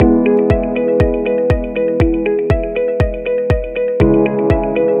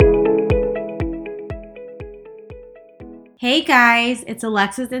Hey guys, it's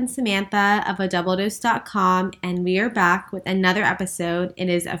Alexis and Samantha of adoubledose.com, and we are back with another episode. It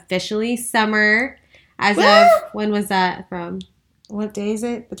is officially summer as of, when was that from? What day is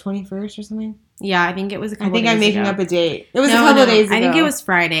it? The 21st or something? Yeah, I think it was a couple days ago. I think I'm making up a date. It was a couple days ago. I think it was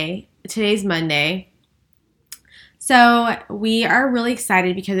Friday. Today's Monday. So we are really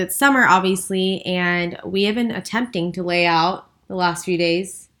excited because it's summer, obviously, and we have been attempting to lay out the last few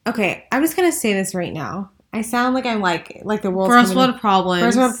days. Okay, I'm just going to say this right now. I sound like I'm like the world's First world problems.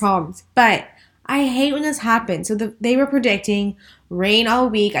 First world problems. But I hate when this happens. So they were predicting rain all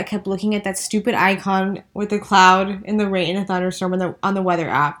week. I kept looking at that stupid icon with the cloud and the rain and thunderstorm on the weather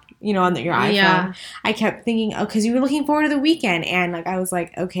app, you know, on your iPhone. Yeah. I kept thinking, oh, because you were looking forward to the weekend. And I was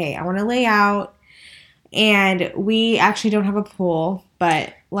like, okay, I want to lay out. And we actually don't have a pool,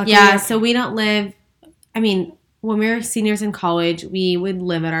 but luckily. Yeah, so we don't live, when we were seniors in college, we would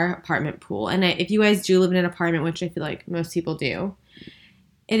live at our apartment pool. And if you guys do live in an apartment, which I feel like most people do,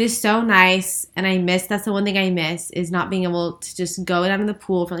 it is so nice. And that's the one thing I miss, is not being able to just go down to the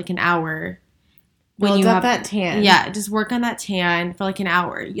pool for like an hour. Build up that tan. Yeah, just work on that tan for like an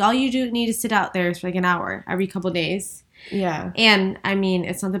hour. All you do need to sit out there is for like an hour every couple of days. Yeah. And,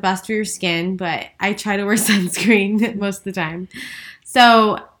 it's not the best for your skin, but I try to wear sunscreen most of the time.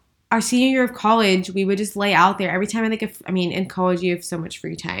 So our senior year of college, we would just lay out there. Every time in college you have so much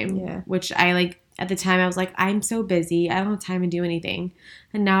free time. Yeah. Which at the time I was like, I'm so busy. I don't have time to do anything.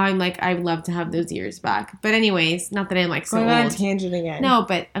 And now I'm like, I'd love to have those years back. But anyways, not that I'm like so old. Going on a tangent again. No,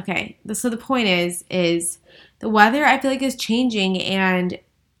 but okay. So the point is the weather I feel like is changing, and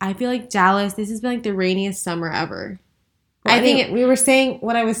I feel like Dallas, this has been like the rainiest summer ever. Well, I think we were saying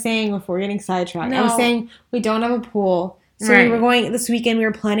what I was saying before getting sidetracked. No. I was saying we don't have a pool. So right. We were going this weekend. We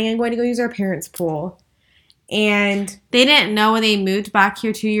were planning on going to go use our parents' pool. And they didn't know when they moved back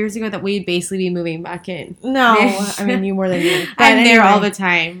here 2 years ago that we'd basically be moving back in. No, you more than me. But I'm there all the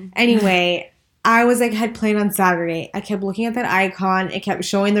time. Anyway, I was had planned on Saturday. I kept looking at that icon. It kept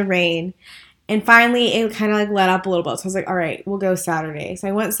showing the rain. And finally, it kind of let up a little bit. So I was like, all right, we'll go Saturday. So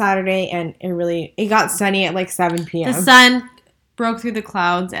I went Saturday, and it got sunny at 7 p.m. The sun broke through the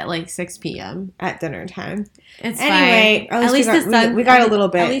clouds at 6 p.m. at dinner time. It's anyway, fine. At least the sun. We got a little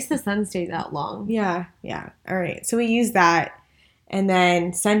bit. At least the sun stays out long. Yeah. All right. So we used that. And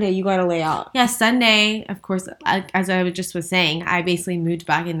then Sunday, you got to lay out. Yeah, Sunday, of course, as I just was saying, I basically moved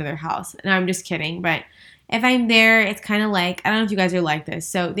back into their house. And I'm just kidding, but if I'm there, it's kind of like, I don't know if you guys are like this.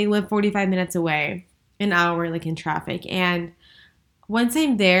 So they live 45 minutes away, an hour, in traffic. And once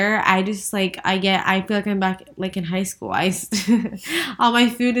I'm there, I just, I feel like I'm back, in high school. All my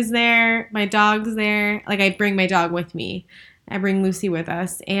food is there. My dog's there. I bring my dog with me. I bring Lucy with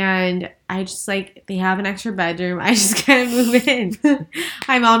us. And I just, they have an extra bedroom. I just kind of move in.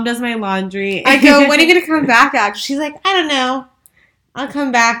 My mom does my laundry. I go, when are you going to come back, actually? She's like, I don't know. I'll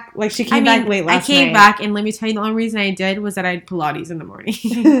come back. She came back late last night. I came back, and let me tell you, the only reason I did was that I had Pilates in the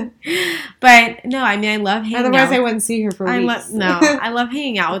morning. But, no, I love hanging out. Otherwise, I wouldn't see her for weeks. I love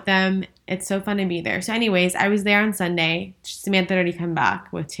hanging out with them. It's so fun to be there. So, anyways, I was there on Sunday. Samantha had already come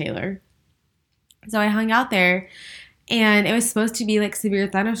back with Taylor. So, I hung out there, and it was supposed to be, severe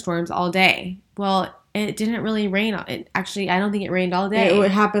thunderstorms all day. Well, it didn't really rain. Actually, I don't think it rained all day.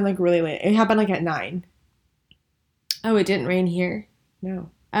 It happened, really late. It happened, at 9. Oh, it didn't rain here?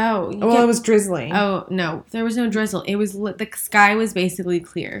 No. Oh. It was drizzling. Oh, no. There was no drizzle. It was, the sky was basically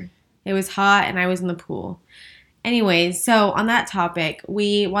clear. It was hot, and I was in the pool. Anyways, so on that topic,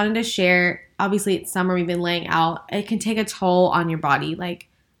 we wanted to share, obviously it's summer, we've been laying out. It can take a toll on your body,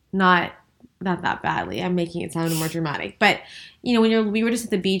 not that badly. I'm making it sound more dramatic. But, we were just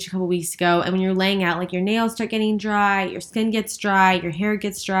at the beach a couple weeks ago, and when you're laying out, your nails start getting dry, your skin gets dry, your hair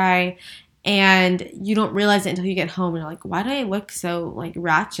gets dry, and you don't realize it until you get home. And you're like, why do I look so,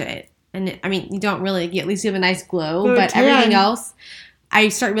 ratchet? And, you don't really. At least you have a nice glow. But everything else, I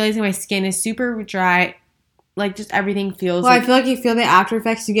start realizing my skin is super dry. Just everything feels I feel like you feel the after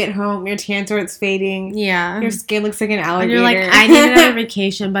effects. You get home, your tan starts fading. Yeah. Your skin looks like an alligator. And you're I need another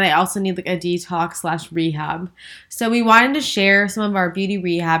vacation, but I also need, a detox/rehab. So we wanted to share some of our beauty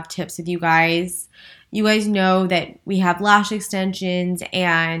rehab tips with you guys. You guys know that we have lash extensions,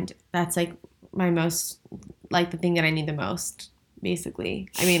 and that's my most, the thing that I need the most, basically.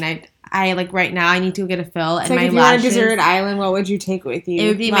 I right now I need to get a fill, and my if you lashes. On a desert island, what would you take with you? It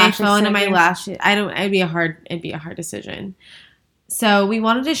would be my phone and my lashes. It'd be a hard decision. So we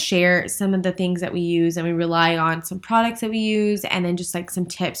wanted to share some of the things that we use, and we rely on some products that we use, and then just some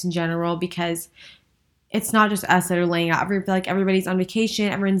tips in general, because it's not just us that are laying out. Everybody's on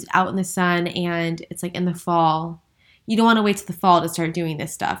vacation, everyone's out in the sun, and it's in the fall. You don't want to wait till the fall to start doing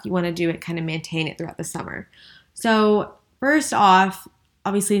this stuff. You want to do it, kind of maintain it throughout the summer. So first off,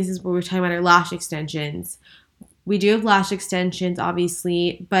 obviously, since we were talking about our lash extensions, we do have lash extensions,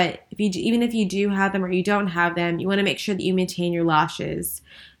 obviously, but even if you do have them or you don't have them, you want to make sure that you maintain your lashes,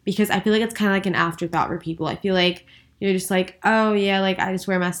 because I feel like it's kind of like an afterthought for people. I feel like you're just like, oh yeah, like I just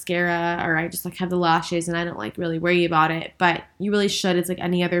wear mascara or I just like have the lashes and I don't like really worry about it, but you really should. It's like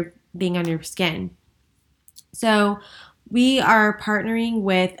any other thing on your skin. So we are partnering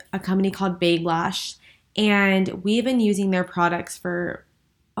with a company called Babe Lash, and we've been using their products for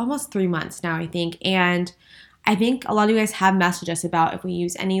almost 3 months now, I think, and I think a lot of you guys have messaged us about if we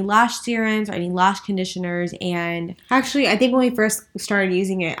use any lash serums or any lash conditioners. And actually, I think when we first started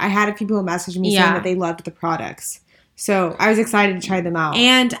using it, I had a few people message me saying that they loved the products. So I was excited to try them out.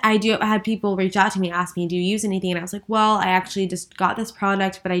 And I had people reach out to me, ask me, do you use anything? And I was like, well, I actually just got this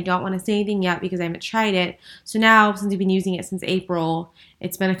product, but I don't want to say anything yet because I haven't tried it. So now, since we've been using it since April,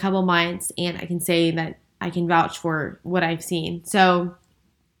 it's been a couple months, and I can say that I can vouch for what I've seen. So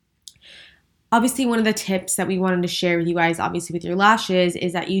obviously, one of the tips that we wanted to share with you guys, obviously with your lashes,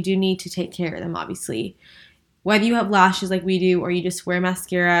 is that you do need to take care of them, obviously. Whether you have lashes like we do or you just wear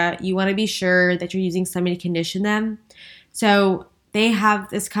mascara, you want to be sure that you're using something to condition them. So they have,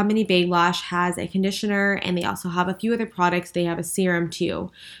 this company, Babe Lash, has a conditioner, and they also have a few other products. They have a serum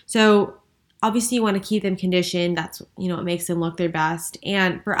too. So obviously you want to keep them conditioned. That's, it makes them look their best.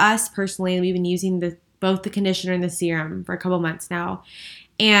 And for us personally, we've been using both the conditioner and the serum for a couple months now.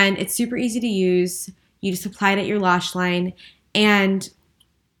 And it's super easy to use. You just apply it at your lash line, and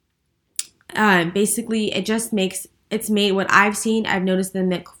basically it just it's made, what I've seen, I've noticed them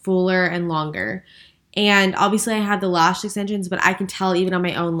look fuller and longer. And obviously I have the lash extensions, but I can tell even on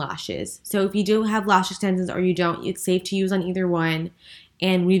my own lashes. So if you do have lash extensions or you don't, it's safe to use on either one.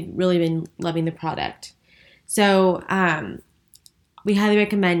 And we've really been loving the product. So we highly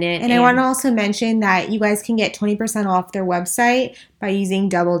recommend it. And I want to also mention that you guys can get 20% off their website by using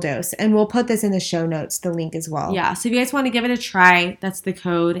Double Dose. And we'll put this in the show notes, the link as well. Yeah, so if you guys want to give it a try, that's the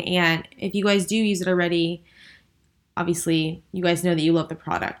code. And if you guys do use it already, obviously you guys know that you love the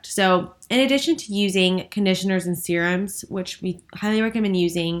product. So in addition to using conditioners and serums, which we highly recommend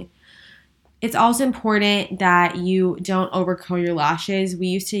using, it's also important that you don't overcurl your lashes. We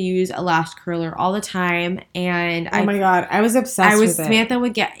used to use a lash curler all the time, and my god, I was obsessed with it. Samantha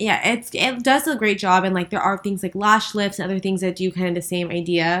would get, it does a great job, and like there are things like lash lifts and other things that do kind of the same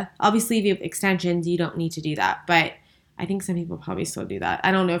idea. Obviously, if you have extensions, you don't need to do that, but I think some people probably still do that.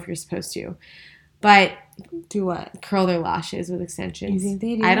 I don't know if you're supposed to, but do what? Curl their lashes with extensions. You think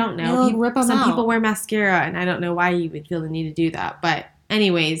they do? I don't know. Rip them some out. people wear mascara, and I don't know why you would feel the need to do that, but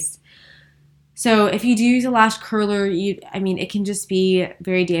anyways. So if you do use a lash curler, it can just be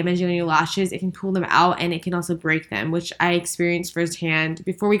very damaging on your lashes. It can pull them out, and it can also break them, which I experienced firsthand.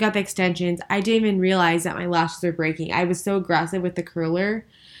 Before we got the extensions, I didn't even realize that my lashes were breaking. I was so aggressive with the curler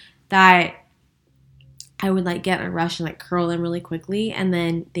that I would get in a rush and curl them really quickly, and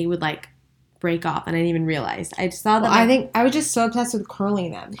then they would break off, and I didn't even realize. I just saw them. I think I was just so obsessed with curling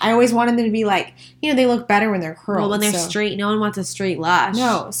them. I always wanted them to be they look better when they're curled. Well, when they're straight, no one wants a straight lash.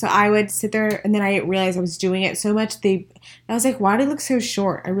 No, so I would sit there, and then I realized I was doing it so much. I was like, why do they look so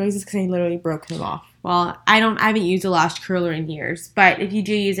short? I realized it's because I literally broke them off. Well, I haven't used a lash curler in years, but if you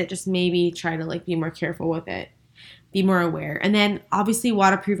do use it, just maybe try to be more careful with it. Be more aware. And then obviously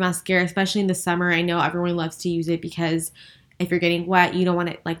waterproof mascara, especially in the summer. I know everyone loves to use it because if you're getting wet, you don't want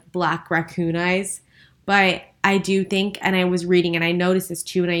it black raccoon eyes. But I do think, and I was reading, and I noticed this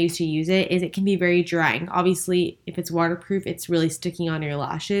too when I used to use it, is it can be very drying. Obviously, if it's waterproof, it's really sticking on your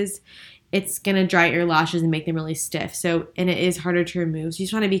lashes. It's going to dry out your lashes and make them really stiff. And it is harder to remove. So you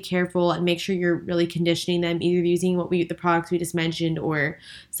just want to be careful and make sure you're really conditioning them, either using the products we just mentioned or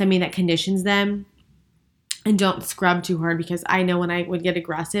something that conditions them. And don't scrub too hard, because I know when I would get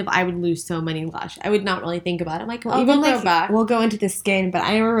aggressive, I would lose so many lashes. I would not really think about it. I'm even we'll go into the skin, but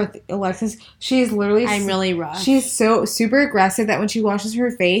I remember with Alexis, she is literally... I'm really rough. She's so super aggressive that when she washes her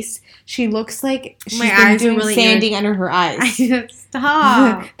face, she looks like she's my eyes doing are really sanding under her eyes.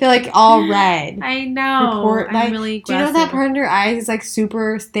 Stop. They're all red. I know. I'm really aggressive. Do you know that part under your eyes is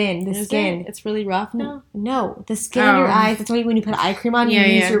super thin? The skin. It's really rough now? No. The skin under your eyes, that's why when you put eye cream on, you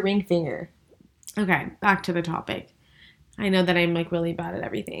use your ring finger. Okay, back to the topic. I know that I'm really bad at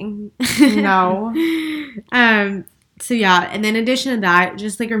everything. No. So yeah, and then in addition to that,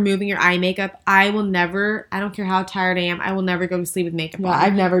 just removing your eye makeup. I don't care how tired I am, I will never go to sleep with makeup on.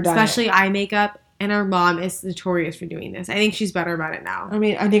 I've never done Especially eye makeup, and our mom is notorious for doing this. I think she's better about it now.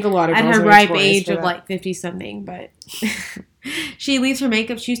 I think a lot of girls at her ripe age of 50 something, but She leaves her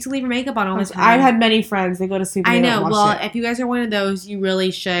makeup. She used to leave her makeup on all the time. I've had many friends. They go to sleep and I they know. don't Well, wash it. if you guys are one of those, you really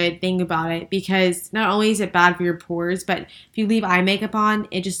should think about it because not only is it bad for your pores, but if you leave eye makeup on,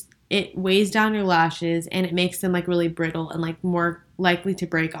 it weighs down your lashes and it makes them like really brittle and like more likely to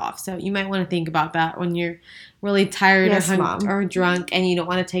break off. So you might want to think about that when you're really tired Yes, or Mom. or drunk and you don't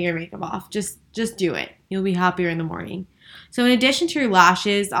want to take your makeup off. Just do it. You'll be happier in the morning. So in addition to your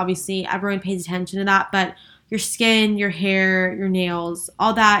lashes, obviously everyone pays attention to that, but your skin, your hair, your nails,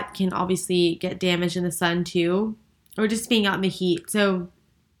 all that can obviously get damaged in the sun too, or just being out in the heat. So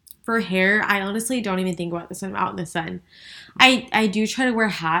for hair, I honestly don't even think about this when I'm out in the sun. I do try to wear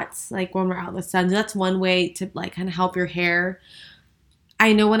hats like when we're out in the sun. So that's one way to like kind of help your hair.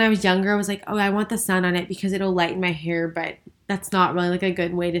 I know when I was younger, I was like, oh, I want the sun on it because it'll lighten my hair, but that's not really like a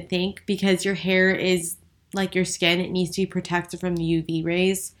good way to think because your hair is like your skin. It needs to be protected from the UV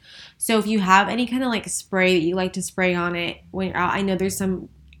rays. So if you have any kind of like spray that you like to spray on it when you're out, I know there's some,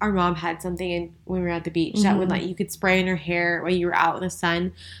 our mom had something when we were at the beach that would like, you could spray in her hair while you were out in the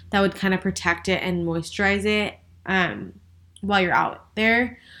sun that would kind of protect it and moisturize it while you're out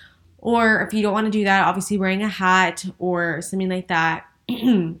there. Or if you don't want to do that, obviously wearing a hat or something like that.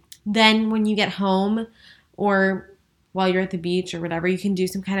 Then when you get home or while you're at the beach or whatever, you can do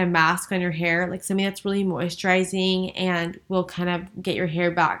some kind of mask on your hair, like something that's really moisturizing and will kind of get your hair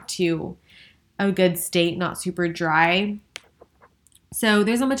back to a good state, not super dry. So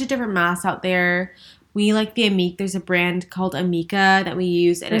there's a bunch of different masks out there. We like the Amika. There's a brand called Amika that we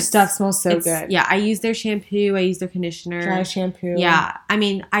use. And Their stuff smells so good. Yeah, I use their shampoo. I use their conditioner. Dry shampoo. Yeah, I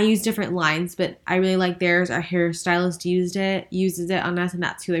mean, I use different lines, but I really like theirs. Our hairstylist uses it on us, and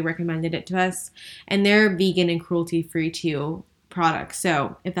that's who they recommended it to us. And they're vegan and cruelty-free too products.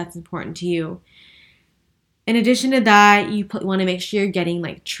 So if that's important to you. In addition to that, you want to make sure you're getting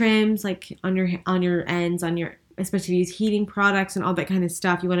like trims, like on your ends, especially these heating products and all that kind of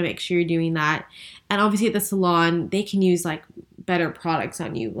stuff. You want to make sure you're doing that. And obviously at the salon, they can use like better products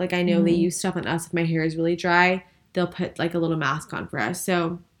on you. Like I know they use stuff on us if my hair is really dry. They'll put like a little mask on for us.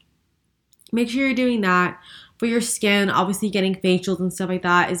 So make sure you're doing that. For your skin, obviously getting facials and stuff like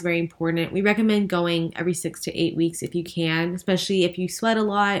that is very important. We recommend going every 6 to 8 weeks if you can, especially if you sweat a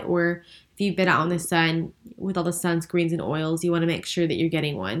lot or if you've been out in the sun with all the sunscreens and oils. You want to make sure that you're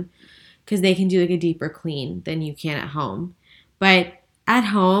getting one because they can do like a deeper clean than you can at home. But at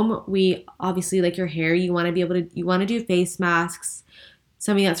home, we obviously like your hair. You want to do face masks,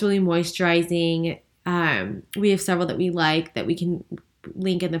 something that's really moisturizing. We have several that we like that we can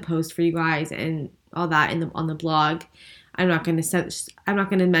link in the post for you guys and all that on the blog. I'm not going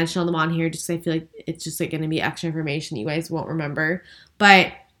to mention them on here just because I feel like it's just like going to be extra information you guys won't remember.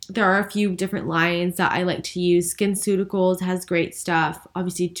 But there are a few different lines that I like to use. SkinCeuticals has great stuff.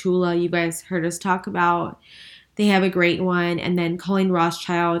 Obviously, Tula, you guys heard us talk about. They have a great one. And then Colleen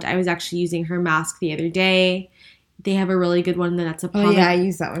Rothschild, I was actually using her mask the other day. They have a really good one that's I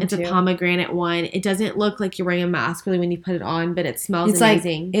use that one too. It's a pomegranate one. It doesn't look like you're wearing a mask really when you put it on, but it smells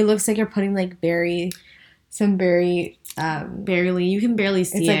amazing. Like, it looks like you're putting like some berry. Barely. You can barely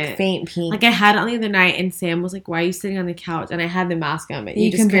see it. It's like faint pink. Like I had it on the other night and Sam was like, why are you sitting on the couch? And I had the mask on, but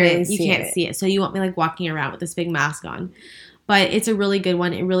you can't see it. So you want me like walking around with this big mask on. But it's a really good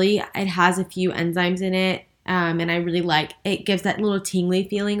one. It has a few enzymes in it. And I really like it. Gives that little tingly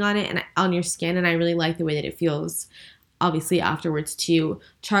feeling on it and on your skin, and I really like the way that it feels obviously afterwards too.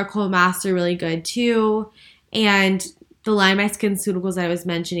 Charcoal masks are really good too. And the Line by SkinCeuticals that I was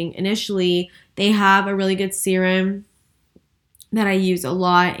mentioning initially, they have a really good serum that I use a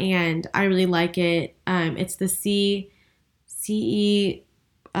lot and I really like it. It's the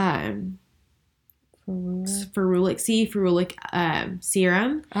ferulic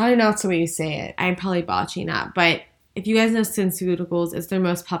serum. I don't know if that's the way you say it. I'm probably botching that, but if you guys know SkinCeuticals, it's their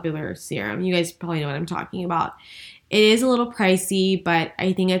most popular serum. You guys probably know what I'm talking about. It is a little pricey, but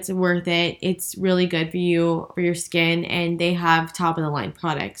I think it's worth it. It's really good for your skin, and they have top of the line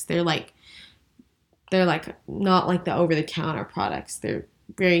products. They're like not like the over the counter products. They're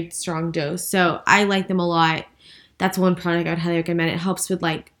very strong dose, so I like them a lot. That's one product I would highly recommend. It helps with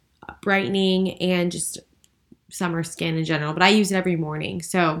like brightening and just summer skin in general, but I use it every morning,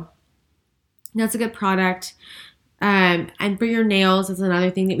 so that's a good product. And for your nails, that's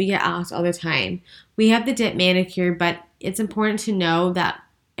another thing that we get asked all the time. We have the dip manicure, but it's important to know that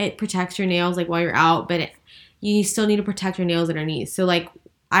it protects your nails like while you're out, but you still need to protect your nails underneath. So like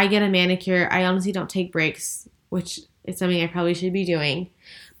I get a manicure. I honestly don't take breaks, which is something I probably should be doing.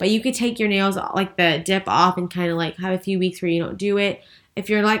 But you could take your nails like the dip off and kind of like have a few weeks where you don't do it. If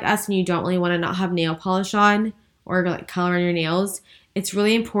you're like us and you don't really want to not have nail polish on or like color on your nails, It's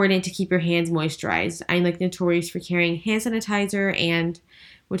really important to keep your hands moisturized. I'm like notorious for carrying hand sanitizer and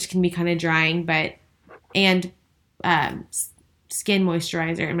which can be kind of drying, and skin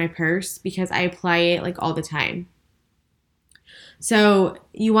moisturizer in my purse because I apply it like all the time. So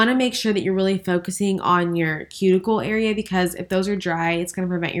you want to make sure that you're really focusing on your cuticle area because if those are dry, it's going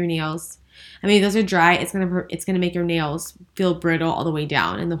to prevent your nails. I mean, if those are dry, it's gonna make your nails feel brittle all the way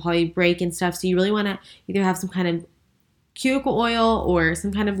down, and they'll probably break and stuff. So you really want to either have some kind of cuticle oil or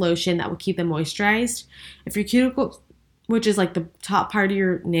some kind of lotion that will keep them moisturized. If your cuticle, which is like the top part of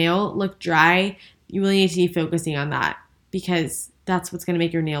your nail, look dry, you really need to be focusing on that because that's what's going to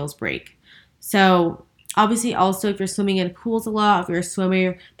make your nails break. So obviously also if you're swimming in pools a lot, if you're a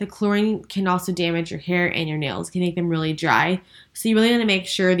swimmer, the chlorine can also damage your hair and your nails, can make them really dry. So you really want to make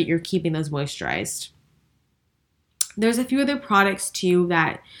sure that you're keeping those moisturized. There's a few other products too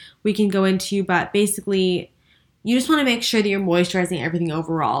that we can go into, but basically you just want to make sure that you're moisturizing everything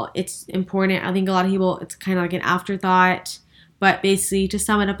overall. It's important. I think a lot of people, it's kind of like an afterthought. But basically, to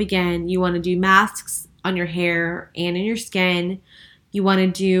sum it up again, you want to do masks on your hair and in your skin. You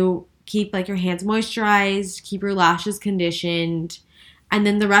want to keep like your hands moisturized, keep your lashes conditioned. And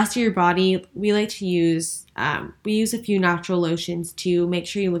then the rest of your body, we like to use, we use a few natural lotions to make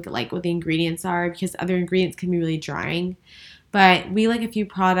sure you look at like what the ingredients are because other ingredients can be really drying. But we like a few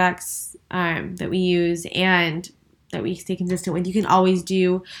products that we use and that we stay consistent with. You can always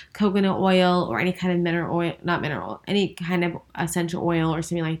do coconut oil or any kind of any kind of essential oil or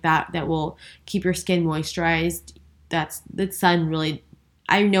something like that that will keep your skin moisturized. That's the sun really.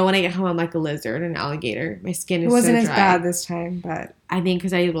 I know when I get home, I'm like a lizard, an alligator. My skin is so dry. It wasn't as bad this time, but I think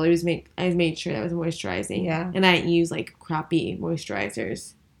because I made sure that I was moisturizing. Yeah. And I didn't use like crappy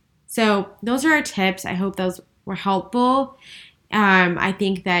moisturizers. So those are our tips. I hope those were helpful. I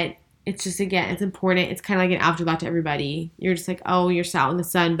think that it's just, again, it's important. It's kind of like an afterthought to everybody. You're just like, oh, you're out in the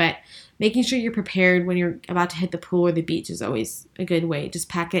sun. But making sure you're prepared when you're about to hit the pool or the beach is always a good way. Just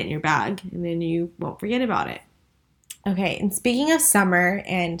pack it in your bag and then you won't forget about it. Okay, and speaking of summer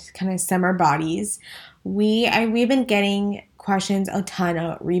and kind of summer bodies, we've been getting questions a ton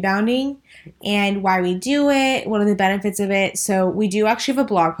about rebounding and why we do it, what are the benefits of it. So we do actually have a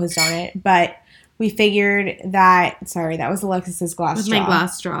blog post on it, but we figured that, sorry, that was Alexis's glass straw. My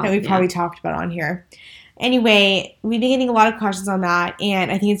glass straw. That we probably talked about on here. Anyway, we've been getting a lot of questions on that,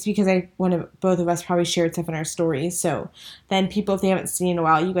 and I think it's because both of us probably shared stuff in our stories. So then people, if they haven't seen it in a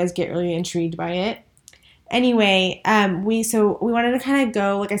while, you guys get really intrigued by it. Anyway, we wanted to kind of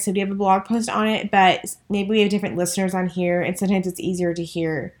go, like I said, we have a blog post on it, but maybe we have different listeners on here, and sometimes it's easier to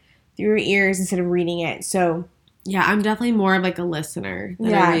hear through your ears instead of reading it. So yeah, I'm definitely more of like a listener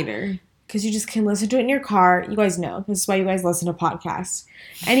than a reader. Because you just can listen to it in your car. You guys know. This is why you guys listen to podcasts.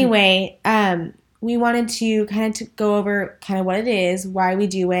 Anyway, we wanted to kind of go over kind of what it is, why we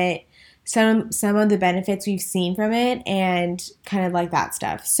do it, some of the benefits we've seen from it, and kind of like that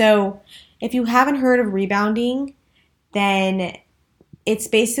stuff. So if you haven't heard of rebounding, then it's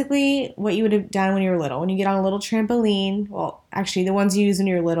basically what you would have done when you were little. When you get on a little trampoline, well, actually the ones you use when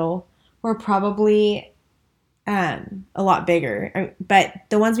you're little were probably a lot bigger. But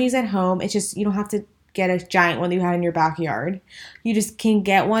the ones we use at home, it's just, you don't have to get a giant one that you had in your backyard. You just can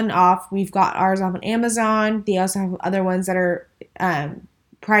get one off. We've got ours off on Amazon. They also have other ones that are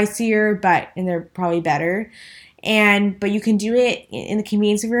pricier, and they're probably better. But you can do it in the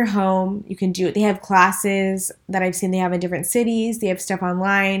convenience of your home. You can do it. They have classes that I've seen they have in different cities. They have stuff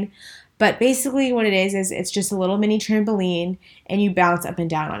online. But basically what it is it's just a little mini trampoline and you bounce up and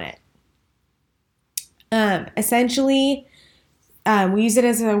down on it. Essentially, we use it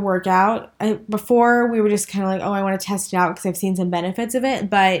as a workout. Before we were just kind of like, oh, I want to test it out because I've seen some benefits of it.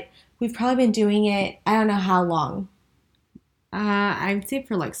 But we've probably been doing it, I don't know how long. I'd say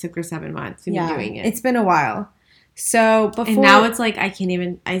for like 6 or 7 months we've been doing it. It's been a while. So before, and now it's like I can't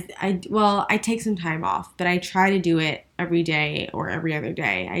even. I take some time off, but I try to do it every day or every other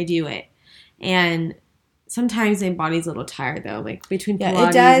day. I do it, and sometimes my body's a little tired though. Like between Pilates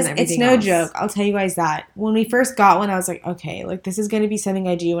it does. And everything it's no else. joke. I'll tell you guys that when we first got one, I was like, okay, like this is going to be something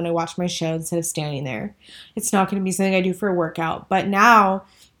I do when I watch my show instead of standing there. It's not going to be something I do for a workout. But now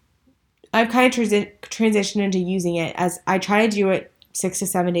I've kind of transitioned into using it as I try to do it 6 to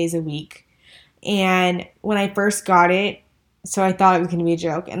 7 days a week. And when I first got it, so I thought it was going to be a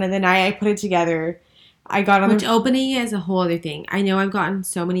joke. And then the night I put it together, I got on opening it is a whole other thing. I know I've gotten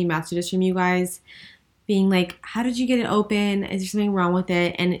so many messages from you guys being like, how did you get it open? Is there something wrong with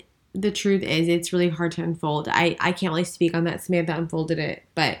it? And the truth is it's really hard to unfold. I can't really speak on that. Samantha unfolded it.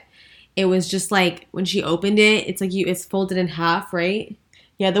 But it was just like when she opened it, it's like it's folded in half, right?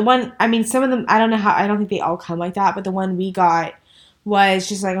 Yeah, the one, I mean, some of them, I don't know how, I don't think they all come like that. But the one we got was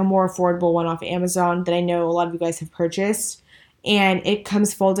just like a more affordable one off Amazon that I know a lot of you guys have purchased. And it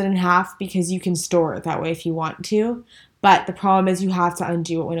comes folded in half because you can store it that way if you want to. But the problem is you have to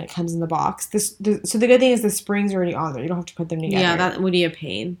undo it when it comes in the box. So the good thing is the springs are already on there. You don't have to put them together. Yeah, that would be a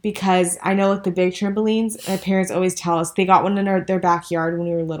pain. Because I know like the big trampolines, my parents always tell us they got one in their backyard when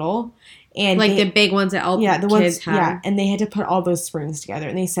we were little. And like the big ones that all kids have. Yeah, and they had to put all those springs together.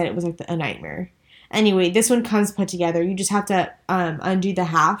 And they said it was like a nightmare. Anyway, this one comes put together. You just have to undo the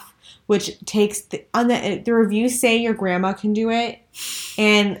half, which takes the reviews say your grandma can do it,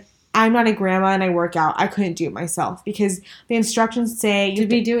 and I'm not a grandma and I work out. I couldn't do it myself because the instructions say.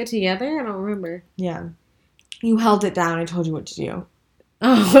 Did we do it together? I don't remember. Yeah, you held it down. I told you what to do.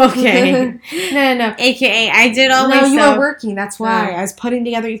 Oh, okay. No. AKA, I did all myself. No, you were working. That's why I was putting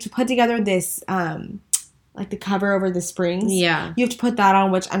together. You have to put together this. Like the cover over the springs. Yeah. You have to put that on,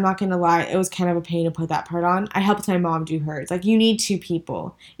 which I'm not going to lie, it was kind of a pain to put that part on. I helped my mom do hers. Like, you need two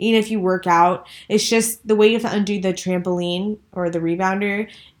people. Even if you work out, it's just the way you have to undo the trampoline or the rebounder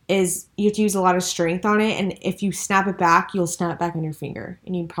is you have to use a lot of strength on it. And if you snap it back, you'll snap it back on your finger.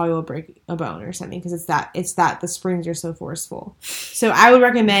 And you probably will break a bone or something because it's that the springs are so forceful. So I would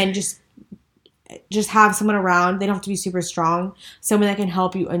recommend just have someone around. They don't have to be super strong. Someone that can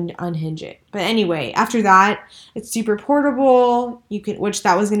help you unhinge it. But anyway, after that, it's super portable. Which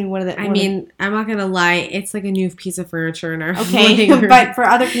that was going to be one of the... I'm not going to lie. It's like a new piece of furniture in our okay, but for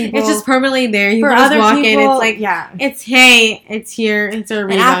other people... It's just permanently there. You can just walk in. It's like, it's here. It's our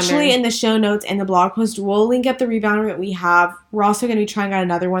rebounder. And actually, in the show notes and the blog post, we'll link up the rebounder that we have. We're also going to be trying out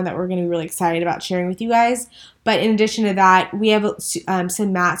another one that we're going to be really excited about sharing with you guys. But in addition to that, we have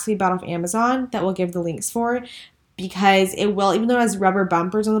some mats we bought off Amazon that we'll give the links for because it will, even though it has rubber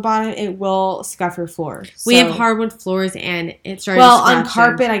bumpers on the bottom, it will scuff your floor. We have hardwood floors and it started on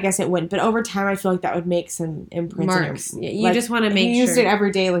carpet, I guess it wouldn't. But over time, I feel like that would make some imprints. Marks. You just want to make sure. You used it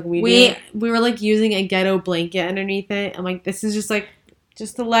every day like we do. We were like using a ghetto blanket underneath it. I'm like, this is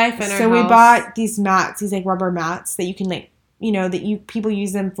just the life in our house. So we bought these mats, these like rubber mats that you can people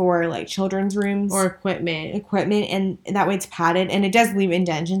use them for like children's rooms or equipment, and that way it's padded, and it does leave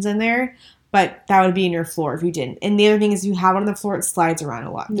indentions in there, but that would be in your floor if you didn't. And the other thing is, if you have it on the floor, it slides around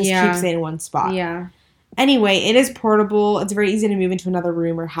a lot. Just keeps it in one spot. Yeah. Anyway, it is portable. It's very easy to move into another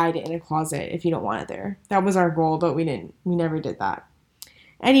room or hide it in a closet if you don't want it there. That was our goal, but we never did that.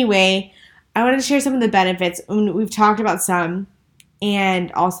 Anyway, I wanted to share some of the benefits. We've talked about some,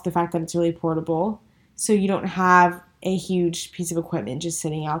 and also the fact that it's really portable, so you don't have a huge piece of equipment just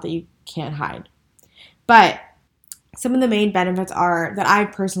sitting out that you can't hide. But some of the main benefits are that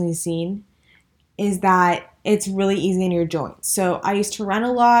I've personally seen is that it's really easy in your joints. So I used to run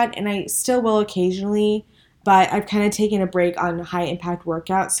a lot and I still will occasionally, but I've kind of taken a break on high impact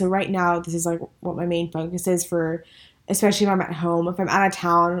workouts. So right now this is like what my main focus is for, especially if I'm at home. If I'm out of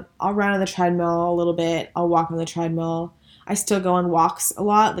town, I'll run on the treadmill a little bit. I'll walk on the treadmill. I still go on walks a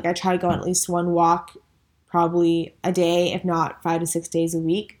lot. Like I try to go on at least one walk probably a day, if not 5 to 6 days a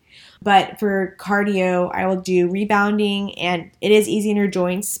week. But for cardio, I will do rebounding, and it is easy in your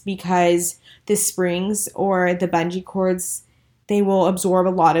joints because the springs or the bungee cords, they will absorb a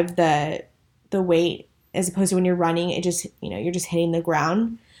lot of the weight as opposed to when you're running, it just, you're just hitting the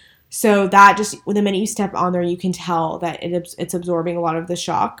ground. So that just, the minute you step on there, you can tell that it's absorbing a lot of the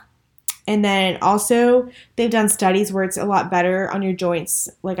shock. And then also, they've done studies where it's a lot better on your joints.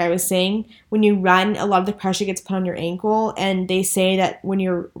 Like I was saying, when you run, a lot of the pressure gets put on your ankle. And they say that when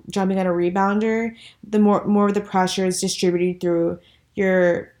you're jumping on a rebounder, the more of the pressure is distributed through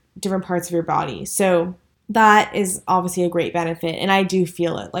your different parts of your body. So that is obviously a great benefit. And I do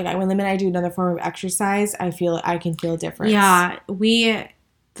feel it. Like when the minute I do another form of exercise, I can feel a difference. Yeah,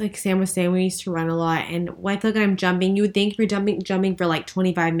 like Sam was saying, we used to run a lot, and when I feel like I'm jumping, you would think if you're jumping for like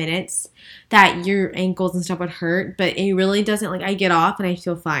 25 minutes that your ankles and stuff would hurt, but it really doesn't. Like I get off and I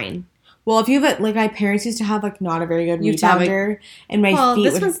feel fine. Well, if you have my parents used to have like not a very good rebounder, and my feet.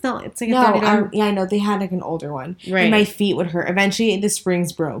 This one's still, it's like a $30. Yeah, I know they had like an older one, right? And my feet would hurt. Eventually, the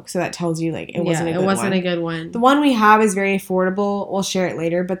springs broke, so that tells you like it wasn't a good one. The one we have is very affordable. We'll share it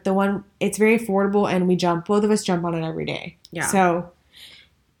later, but it's very affordable, and both of us jump on it every day. Yeah. So.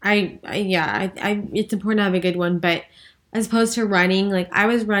 It's important to have a good one, but as opposed to running, like I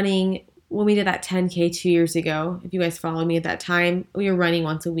was running when we did that 10K 2 years ago. If you guys follow me at that time, we were running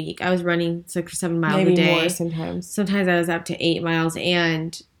once a week. I was running 6 or 7 miles a day. Maybe more sometimes. Sometimes I was up to 8 miles,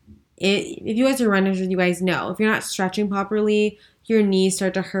 and if you guys are runners, you guys know if you're not stretching properly, your knees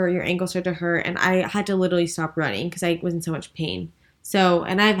start to hurt, your ankles start to hurt, and I had to literally stop running because I was in so much pain. So,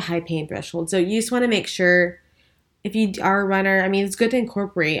 and I have a high pain threshold, so you just want to make sure. If you are a runner, I mean, it's good to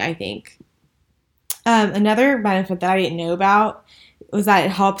incorporate, I think. Another benefit that I didn't know about was that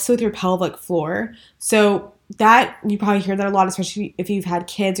it helps with your pelvic floor. So that, you probably hear that a lot, especially if you've had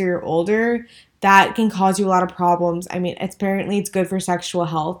kids or you're older. That can cause you a lot of problems. I mean, apparently it's good for sexual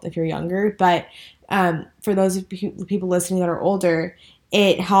health if you're younger, but for those people listening that are older,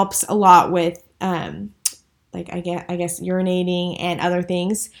 it helps a lot with like I guess urinating and other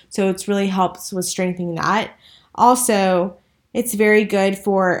things. So it's really helps with strengthening that. Also, it's very good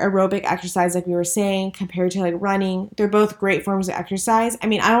for aerobic exercise, like we were saying, compared to like running. They're both great forms of exercise. I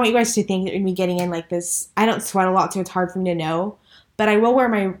mean, I don't want you guys to think that you're going to be getting in like this. I don't sweat a lot, so it's hard for me to know. But I will wear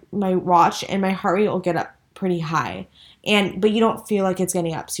my watch, and my heart rate will get up pretty high. But you don't feel like it's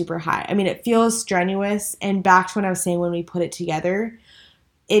getting up super high. I mean, it feels strenuous. And back to what I was saying when we put it together,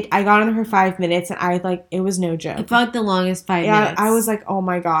 I got on there for 5 minutes, and it was no joke. It felt like the longest 5 minutes. I was like, oh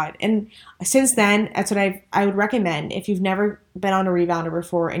my God. And since then, that's what I would recommend. If you've never been on a rebounder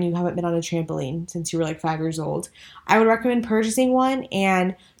before and you haven't been on a trampoline since you were like 5 years old, I would recommend purchasing one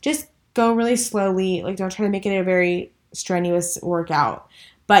and just go really slowly. Like, don't try to make it a very strenuous workout.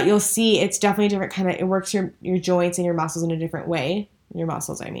 But you'll see it's definitely a different kind of, it works your joints and your muscles in a different way. Your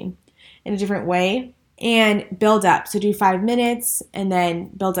muscles, I mean, in a different way. And build up. So do 5 minutes and then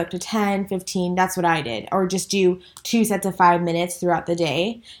build up to 10, 15. That's what I did. Or just do 2 sets of 5 minutes throughout the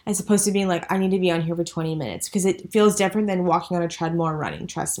day, as opposed to being like, I need to be on here for 20 minutes. Because it feels different than walking on a treadmill or running,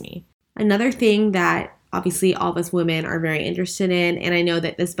 trust me. Another thing that obviously all of us women are very interested in, and I know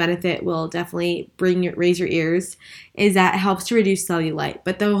that this benefit will definitely raise your ears, is that it helps to reduce cellulite.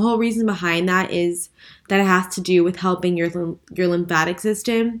 But the whole reason behind that is that it has to do with helping your lymphatic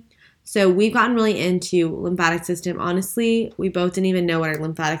system. So we've gotten really into lymphatic system. Honestly, we both didn't even know what our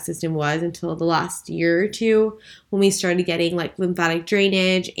lymphatic system was until the last year or two when we started getting like lymphatic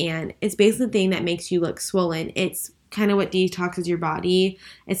drainage, and it's basically the thing that makes you look swollen. It's kind of what detoxes your body.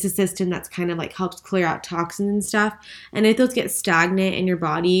 It's a system that's kind of like helps clear out toxins and stuff. And if those get stagnant in your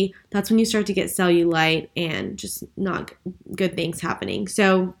body, that's when you start to get cellulite and just not good things happening.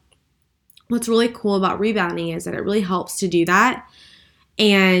 So what's really cool about rebounding is that it really helps to do that.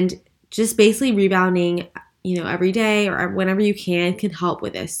 And just basically rebounding, every day or whenever you can help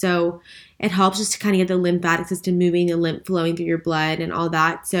with this. So it helps just to kind of get the lymphatic system moving, the lymph flowing through your blood and all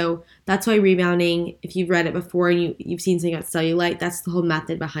that. So that's why rebounding, if you've read it before and you've seen something about cellulite, that's the whole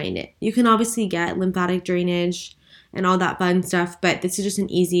method behind it. You can obviously get lymphatic drainage and all that fun stuff, but this is just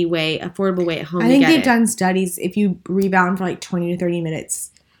an easy way, affordable way at home to get it. I think they've done studies. If you rebound for like 20 to 30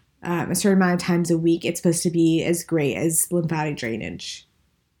 minutes, a certain amount of times a week, it's supposed to be as great as lymphatic drainage.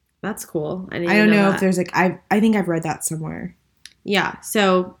 That's cool. I don't know if there's like, I think I've read that somewhere. Yeah.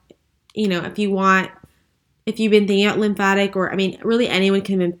 So, if you've been thinking about lymphatic, or, I mean, really anyone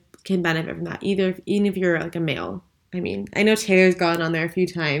can benefit from that, even if you're like a male. I mean, I know Taylor's gone on there a few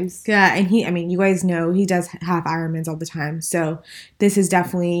times. Yeah. And you guys know he does half Ironmans all the time. So this is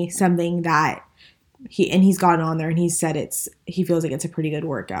definitely something that he's gone on there and he said he feels like it's a pretty good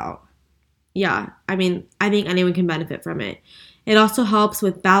workout. Yeah. I mean, I think anyone can benefit from it. It also helps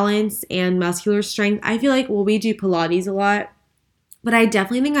with balance and muscular strength. I feel like, we do Pilates a lot, but I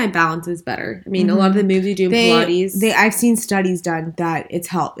definitely think my balance is better. I mean, a lot of the moves you do in Pilates. I've seen studies done that it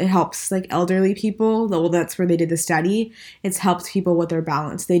helps like elderly people. Well, that's where they did the study. It's helped people with their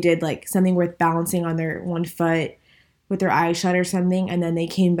balance. They did like something with balancing on their one foot with their eyes shut or something, and then they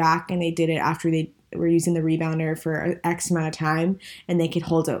came back and they did it after they were using the rebounder for X amount of time, and they could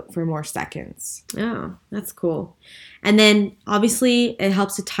hold it for more seconds. Oh, that's cool. And then obviously it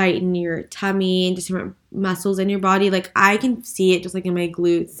helps to tighten your tummy and just different muscles in your body. Like I can see it just like in my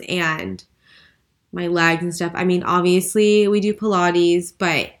glutes and my legs and stuff. I mean, obviously we do Pilates,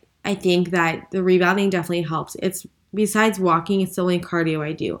 but I think that the rebounding definitely helps. It's besides walking, it's the only cardio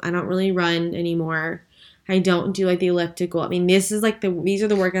I do. I don't really run anymore. I don't do like the elliptical. I mean, these are the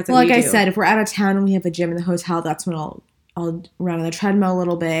workouts that we do. Like I said, if we're out of town and we have a gym in the hotel, that's when I'll run on the treadmill a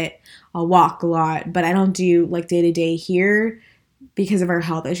little bit. I'll walk a lot, but I don't do like day to day here because of our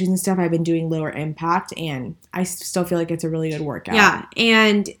health issues and stuff. I've been doing lower impact, and I still feel like it's a really good workout. Yeah,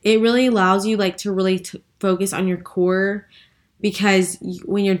 and it really allows you like to really focus on your core, because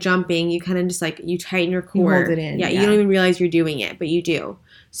when you're jumping, you kind of just like you tighten your core. You hold it in. Yeah, you don't even realize you're doing it, but you do.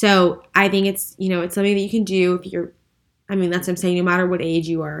 So I think it's it's something that you can do if you're. I mean, that's what I'm saying. No matter what age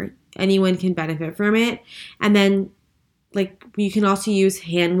you are, anyone can benefit from it. And then like you can also use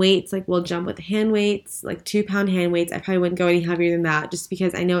hand weights. Like we'll jump with hand weights, like 2-pound hand weights. I probably wouldn't go any heavier than that just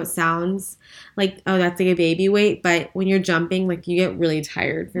because I know it sounds like, oh, that's like a baby weight. But when you're jumping, like you get really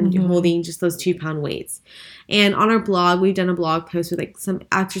tired from holding just those 2-pound weights. And on our blog, we've done a blog post with like some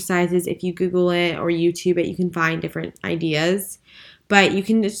exercises. If you Google it or YouTube it, you can find different ideas. But you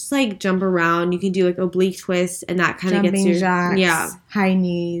can just like jump around. You can do like oblique twists and that kind of gets your jacks, high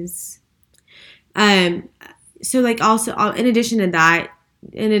knees. So, like, also, in addition to that,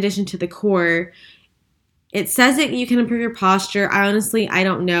 in addition to the core, it says that you can improve your posture. I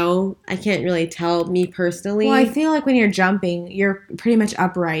don't know. I can't really tell, me personally. Well, I feel like when you're jumping, you're pretty much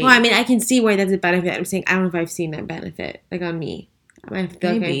upright. Well, I mean, I can see why that's a benefit. I'm saying I don't know if I've seen that benefit, like, on me. I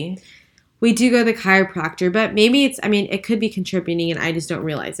feel Maybe. Like we do go to the chiropractor, but maybe it could be contributing and I just don't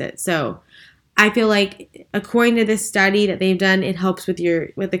realize it. So, I feel like according to this study that they've done, it helps with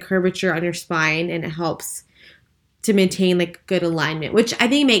the curvature on your spine and it helps to maintain like good alignment, which I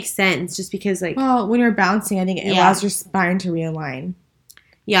think makes sense just because like... Well, when you're bouncing, I think it allows your spine to realign.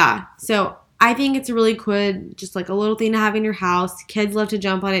 Yeah. So I think it's a really good, just like a little thing to have in your house. Kids love to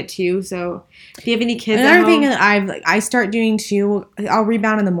jump on it too. So if you have any kids Another at home, thing that I start doing too, I'll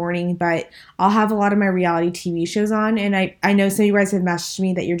rebound in the morning, but I'll have a lot of my reality TV shows on. And I know some of you guys have messaged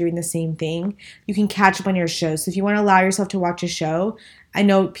me that you're doing the same thing. You can catch up on your shows. So if you want to allow yourself to watch a show, I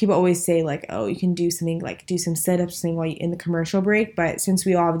know people always say like, oh, you can do something like do some sit-ups while you're in the commercial break. But since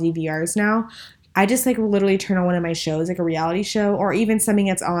we all have DVRs now, I just like literally turn on one of my shows, like a reality show or even something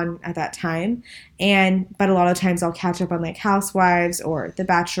that's on at that time. But a lot of times I'll catch up on like Housewives or The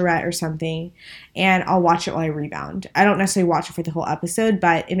Bachelorette or something and I'll watch it while I rebound. I don't necessarily watch it for the whole episode,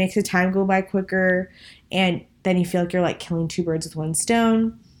 but it makes the time go by quicker and then you feel like you're like killing 2 birds with 1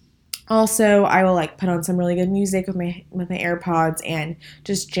 stone. Also, I will like put on some really good music with my AirPods and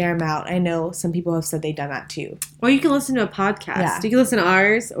just jam out. I know some people have said they've done that too. Or you can listen to a podcast. Yeah. You can listen to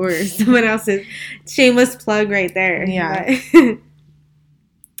ours or someone else's. Shameless plug right there. Yeah.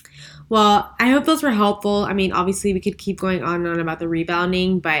 Well, I hope those were helpful. I mean, obviously we could keep going on and on about the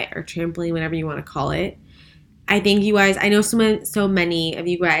rebounding, or trampoline, whatever you want to call it. I thank you guys. I know so many of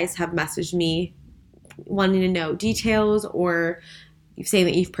you guys have messaged me wanting to know details or saying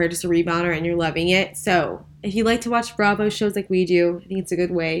that you've purchased a rebounder and you're loving it. So if you like to watch Bravo shows like we do, I think it's a good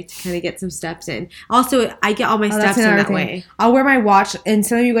way to kind of get some steps in. Also, I get all my steps in that way. I'll wear my watch, and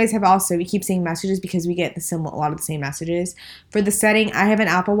some of you guys have also, we keep seeing messages because we get a lot of the same messages. For the setting, I have an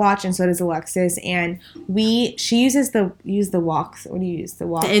Apple Watch, and so does Alexis, and she uses the walk. What do you use? The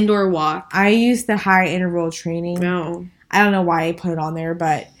walk? The indoor walk. I use the high interval training. No. I don't know why I put it on there,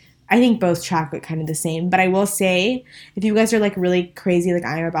 but I think both track it kind of the same. But I will say, if you guys are like really crazy like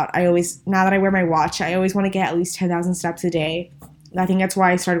I am now that I wear my watch, I always want to get at least 10,000 steps a day. I think that's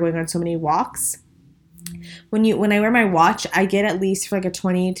why I started going on so many walks. When I wear my watch, I get at least for like a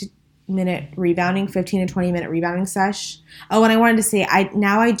 20-minute rebounding, 15 to 20-minute rebounding sesh. Oh, and I wanted to say,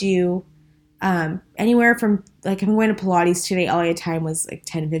 I do anywhere from, like if I'm going to Pilates today, all I had time was like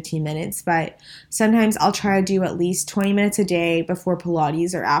 10-15 minutes, but sometimes I'll try to do at least 20 minutes a day before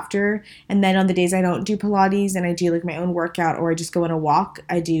Pilates or after, and then on the days I don't do Pilates and I do like my own workout or I just go on a walk,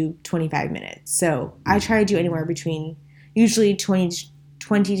 I do 25 minutes. So I try to do anywhere between usually 20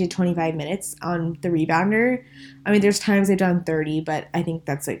 to 25 minutes on the rebounder. I mean, there's times I've done 30, but I think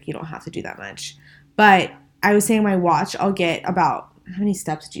that's like, you don't have to do that much. But I was saying my watch, I'll get about, how many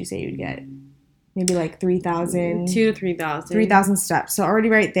steps did you say you'd get? Maybe like 3,000. 2,000 to 3,000. 3,000 steps. So already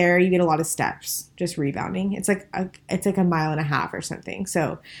right there, you get a lot of steps just rebounding. It's like a mile and a half or something.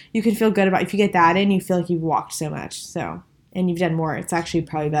 So you can feel good about, if you get that in, you feel like you've walked so much. So, and you've done more. It's actually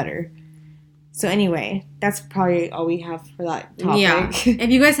probably better. So anyway, that's probably all we have for that topic. Yeah. If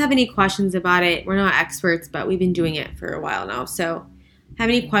you guys have any questions about it, we're not experts, but we've been doing it for a while now. So have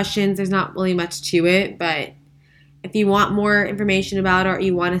any questions, there's not really much to it, but if you want more information about it or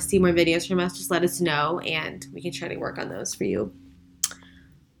you want to see more videos from us, just let us know and we can try to work on those for you.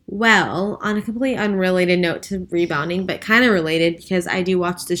 Well, on a completely unrelated note to rebounding, but kind of related because I do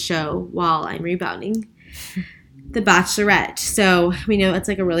watch the show while I'm rebounding, The Bachelorette. So we know it's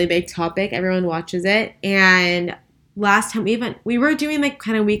like a really big topic. Everyone watches it. And last time we were doing like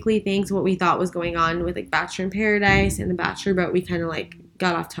kind of weekly things, what we thought was going on with like Bachelor in Paradise and The Bachelor, but we kind of like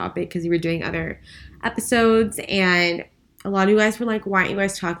got off topic because we were doing other episodes and a lot of you guys were like, why aren't you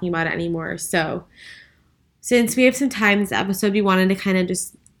guys talking about it anymore? So since we have some time this episode, we wanted to kind of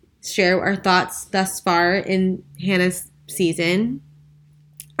just share our thoughts thus far in Hannah's season.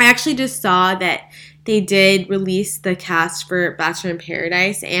 I actually just saw that they did release the cast for Bachelor in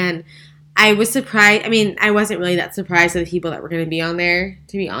Paradise and I was surprised. I mean, I wasn't really that surprised at the people that were going to be on there,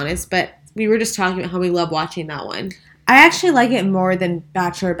 to be honest, but we were just talking about how we love watching that one. I actually like it more than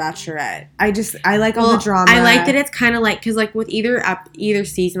Bachelor Bachelorette. I like all the drama. I like that it's kind of like, because like with either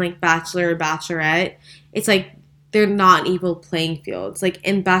season, like Bachelor or Bachelorette, it's like they're not equal playing fields. Like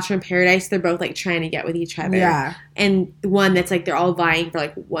in Bachelor in Paradise, they're both like trying to get with each other. Yeah. And one that's like they're all vying for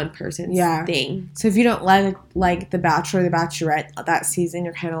like one person's thing. So if you don't like the Bachelor or the Bachelorette that season,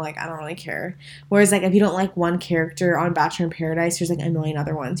 you're kind of like, I don't really care. Whereas like if you don't like one character on Bachelor in Paradise, there's like a million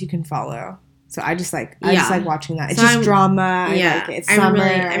other ones you can follow. So I just like watching that. It's so just drama. Yeah. I like it. It's summer.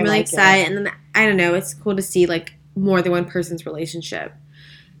 I'm really excited. And then I don't know, it's cool to see like more than one person's relationship.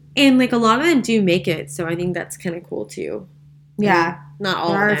 And, like, a lot of them do make it, so I think that's kind of cool, too. Yeah. Not all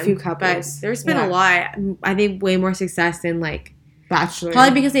of them. There are a few couples. But there's been a lot. I think way more success than, like... Bachelor.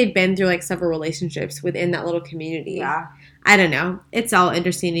 Probably because they've been through, like, several relationships within that little community. Yeah. I don't know. It's all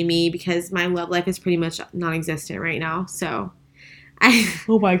interesting to me because my love life is pretty much non-existent right now, so...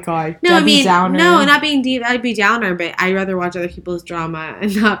 Oh, my God. No, Debbie Downer. No, not being deep. I'd be downer, but I'd rather watch other people's drama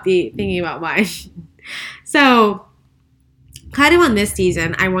and not be thinking about mine. So... Kind of on this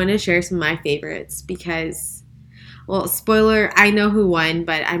season, I want to share some of my favorites because, well, spoiler, I know who won,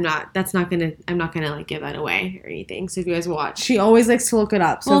 but I'm not gonna like give that away or anything. So if you guys watch, she always likes to look it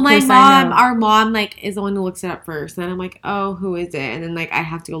up. So well, our mom, like is the one who looks it up first. And then I'm like, oh, who is it? And then like I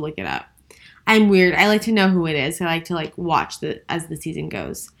have to go look it up. I'm weird. I like to know who it is. I like to like watch as the season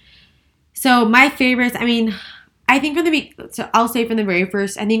goes. So my favorites, I mean, I think I'll say from the very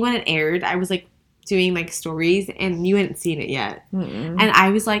first. I think when it aired, I was like doing like stories and you hadn't seen it yet. Mm-mm. And I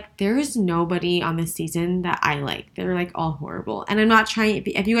was like, there is nobody on this season that I like. They're like all horrible. And I'm not trying,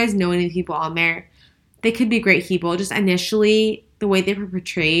 if you guys know any people on there, they could be great people. Just initially, the way they were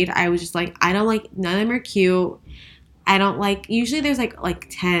portrayed, I was just like, I don't like, none of them are cute. I don't like, usually there's like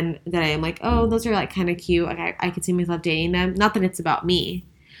 10 that I'm like, oh, those are like kind of cute. Like I could see myself dating them. Not that it's about me.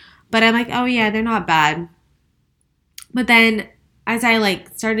 But I'm like, oh yeah, they're not bad. But then as I like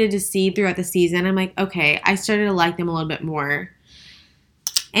started to see throughout the season, I'm like, okay, I started to like them a little bit more.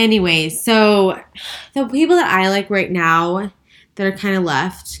 Anyways, so the people that I like right now that are kind of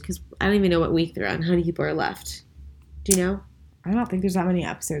left, because I don't even know what week they're on. How many people are left? Do you know? I don't think there's that many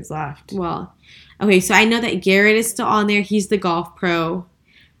episodes left. Well, okay, so I know that Garrett is still on there. He's the golf pro.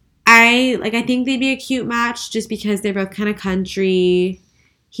 I think they'd be a cute match just because they're both kind of country.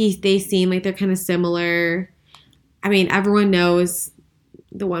 They seem like they're kind of similar. I mean, everyone knows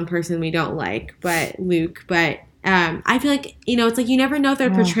the one person we don't like, but Luke. But I feel like, it's like you never know if they're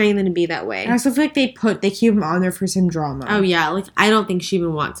portraying them to be that way. I also feel like they keep him on there for some drama. Oh, yeah. Like, I don't think she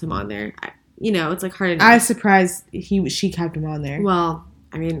even wants him on there. It's like hard enough. I was surprised she kept him on there. Well,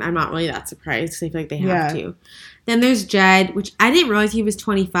 I mean, I'm not really that surprised because I feel like they have to. Then there's Jed, which I didn't realize he was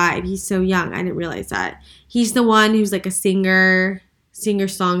 25. He's so young. I didn't realize that. He's the one who's like a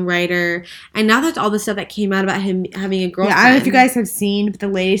singer-songwriter, and now there's all the stuff that came out about him having a girlfriend. Yeah, I don't know if you guys have seen, but the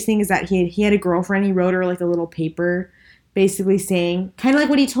latest thing is that he had a girlfriend. He wrote her like a little paper basically saying, kind of like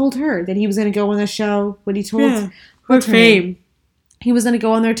what he told her, that he was going to go on the show, what he told her fame. He was going to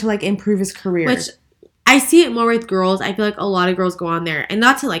go on there to like improve his career. Which I see it more with girls. I feel like a lot of girls go on there, and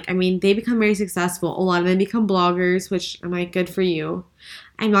not to like, I mean, they become very successful. A lot of them become bloggers, which I'm like, good for you.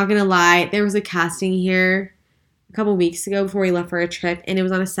 I'm not going to lie. There was a casting here a couple weeks ago before we left for a trip, and it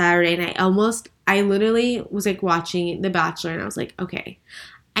was on a Saturday, and I literally was like watching The Bachelor, and I was like, okay,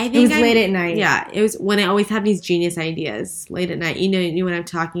 I think it was late at night. Yeah, it was when I always have these genius ideas late at night. You know what I'm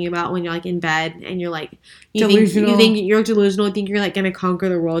talking about, when you're like in bed and you're like delusional. You think you're delusional. You think you're like gonna conquer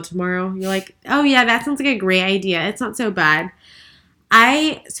the world tomorrow. You're like, oh yeah, that sounds like a great idea. It's not so bad.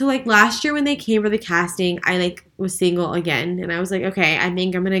 So like last year when they came for the casting, I like was single again, and I was like, okay, I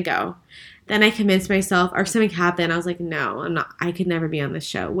think I'm gonna go. Then I convinced myself, or something happened. I was like, no, I'm not. I could never be on this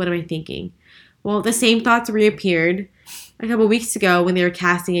show. What am I thinking? Well, the same thoughts reappeared a couple weeks ago when they were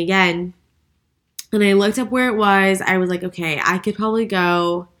casting again. And I looked up where it was. I was like, okay, I could probably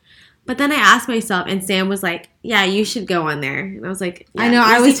go. But then I asked myself, and Sam was like, yeah, you should go on there. And I was like, yeah, I know,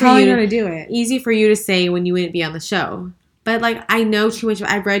 I was telling her to do it. Easy for you to say when you wouldn't be on the show. But, like, I know too much.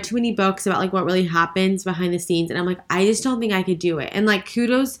 I've read too many books about, like, what really happens behind the scenes. And I'm like, I just don't think I could do it. And, like,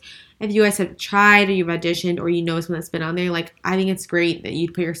 kudos if you guys have tried or you've auditioned or you know someone that's been on there. Like, I think it's great that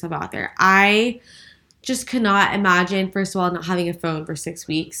you'd put yourself out there. I just could not imagine, first of all, not having a phone for 6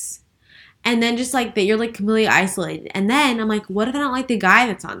 weeks. And then just, like, that you're, like, completely isolated. And then I'm like, what if I don't like the guy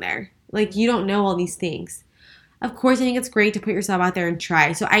that's on there? Like, you don't know all these things. Of course, I think it's great to put yourself out there and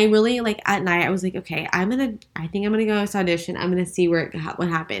try. So I really, like, at night, I was like, okay, I think I'm going to go to this audition. I'm going to see what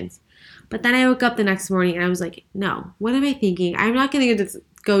happens. But then I woke up the next morning and I was like, no, what am I thinking? I'm not going to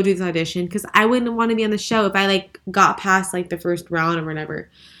go do this audition because I wouldn't want to be on the show if I, like, got past, like, the first round or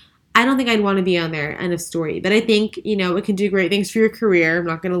whatever. I don't think I'd want to be on there, end of story. But I think, you know, it can do great things for your career. I'm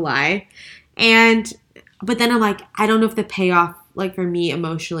not going to lie. But then I'm like, I don't know if the payoff, like, for me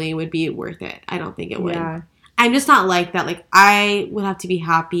emotionally would be worth it. I don't think it would. Yeah. I'm just not like that. Like, I would have to be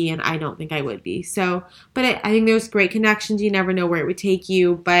happy, and I don't think I would be. So, but I think there's great connections. You never know where it would take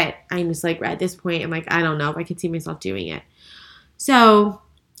you. But I'm just like, at this point, I'm like, I don't know if I could see myself doing it. So,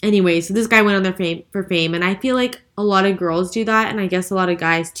 anyway, so this guy went on there for fame. And I feel like a lot of girls do that. And I guess a lot of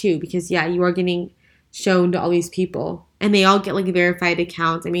guys, too. Because, yeah, you are getting shown to all these people. And they all get, like, verified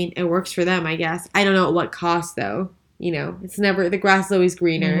accounts. I mean, it works for them, I guess. I don't know at what cost, though. You know, it's never, the grass is always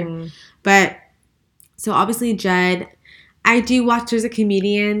greener. Mm-hmm. But... So, obviously, Jed, I do watch, there's a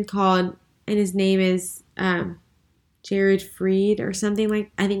comedian called, and his name is Jared Freed or something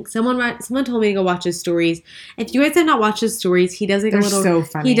like, I think someone told me to go watch his stories. If you guys have not watched his stories, he does like They're so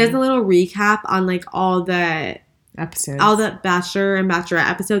funny. He does a little recap on like all the episodes, all the Bachelor and Bachelorette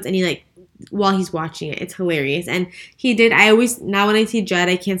episodes, and he like, while he's watching it, it's hilarious. And he did, now when I see Jed,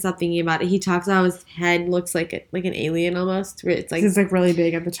 I can't stop thinking about it. He talks about how his head looks like an alien almost. It's like really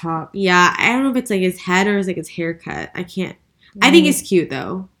big at the top. Yeah, I don't know if it's like his head or it's like his haircut. I can't. I think he's cute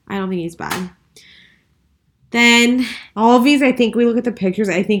though. I don't think he's bad. Then all of these, I think we look at the pictures.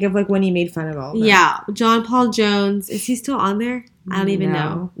 I think of like when he made fun of all of them. Yeah, John Paul Jones. Is he still on there? I don't even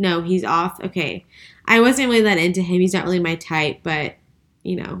know. No, he's off. Okay, I wasn't really that into him. He's not really my type, but.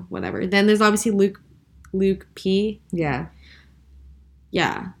 You know, whatever. Then there's obviously Luke P. Yeah.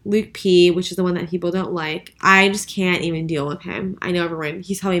 Yeah. Luke P., which is the one that people don't like. I just can't even deal with him. I know everyone,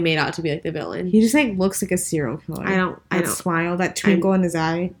 he's probably made out to be like the villain. He just like looks like a serial killer. I don't. Smile, that twinkle in his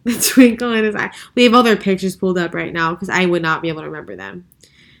eye. The twinkle in his eye. We have all their pictures pulled up right now because I would not be able to remember them.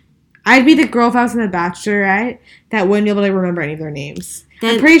 I'd be the girl if I was in The Bachelorette that wouldn't be able to remember any of their names.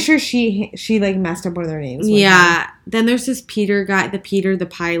 Then, I'm pretty sure she like messed up one of their names. Yeah. Then there's this Peter guy, Peter the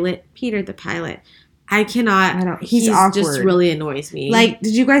pilot. I cannot. He's awkward. Just really annoys me. Like,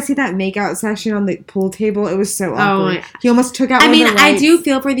 did you guys see that makeout session on the pool table? It was so awkward. He almost took out. I do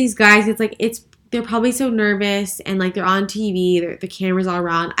feel for these guys. It's like they're probably so nervous and like they're on TV. The camera's all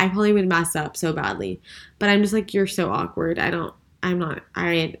around. I probably would mess up so badly. But I'm just like, you're so awkward. I haven't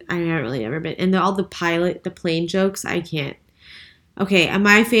really ever been. And all the plane jokes, I can't. Okay, and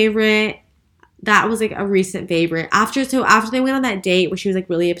my favorite, that was like a recent favorite. After they went on that date where she was like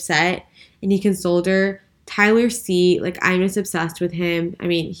really upset and he consoled her, Tyler C, like I'm just obsessed with him. I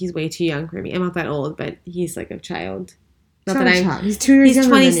mean, he's way too young for me. I'm not that old, but he's like a child. He's 2 years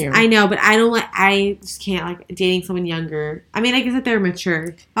younger than you. I know, but I just can't like dating someone younger. I mean, I guess that they're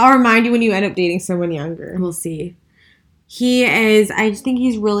mature. I'll remind you when you end up dating someone younger. We'll see. I just think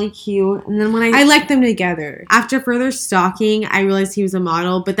he's really cute. And then when I like them together. After further stalking, I realized he was a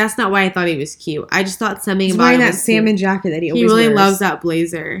model, but that's not why I thought he was cute. I just thought something about him. He's wearing that salmon jacket that he always wears. He really wears. loves that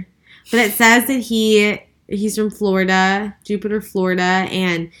blazer. But it says that he's from Florida, Jupiter, Florida,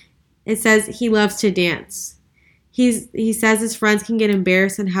 and it says he loves to dance. He says his friends can get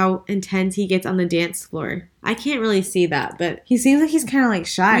embarrassed on how intense he gets on the dance floor. I can't really see that, but he seems like he's kind of like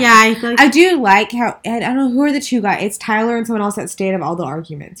shy. Yeah, I feel like I do like how I don't know who are the two guys. It's Tyler and someone else that stayed of all the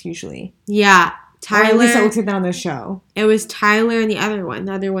arguments usually. Yeah, Tyler. Or at least it looks like that on the show. It was Tyler and the other one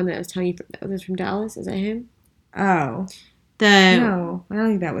that I was telling you that was from Dallas. Is that him? Oh, no, I don't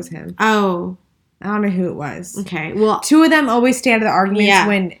think that was him. Oh. I don't know who it was. Okay, well, two of them always stay out of the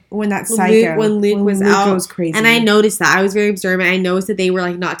arguments when that psycho when Luke goes crazy. And I noticed that. I was very observant. I noticed that they were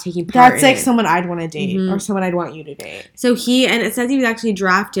like not taking part. That's like someone I'd want to date or someone I'd want you to date. So and it says he was actually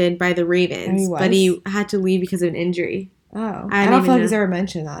drafted by the Ravens, but he had to leave because of an injury. Oh, I don't feel like he's ever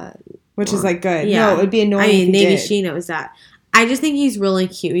mentioned that, which is like good. Yeah. No, it'd be annoying. I mean, maybe she knows that. I just think he's really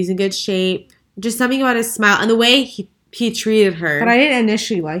cute. He's in good shape. Just something about his smile and the way he treated her. But I didn't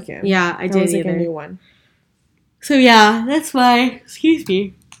initially like him. Yeah, I didn't either. Like a new one. So yeah, that's my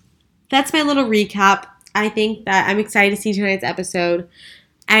little recap. I think that I'm excited to see tonight's episode.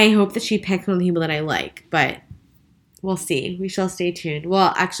 I hope that she picks one of the people that I like, but we'll see. We shall stay tuned.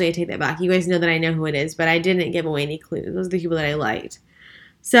 Well, actually, I take that back. You guys know that I know who it is, but I didn't give away any clues. Those are the people that I liked.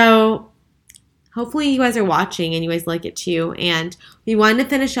 So hopefully you guys are watching and you guys like it too. And we wanted to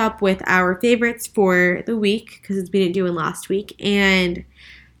finish up with our favorites for the week because we didn't do one last week. And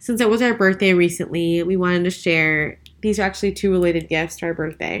since it was our birthday recently, we wanted to share. These are actually two related gifts to our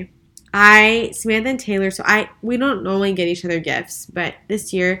birthday. Samantha and Taylor, we don't normally get each other gifts, but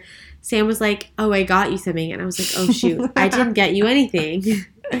this year, Sam was like, oh, I got you something. And I was like, oh, shoot, I didn't get you anything.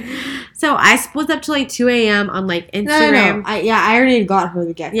 So I was up till like 2 a.m. on like Instagram. No. I already got her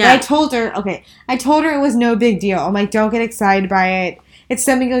the gift. Yeah. But I told her it was no big deal. I'm like, don't get excited by it. It's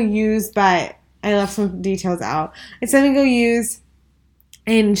something you'll use, but I left some details out. It's something you'll use.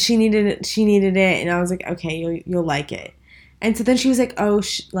 And she needed it, and I was like, okay, you'll like it. And so then she was like, oh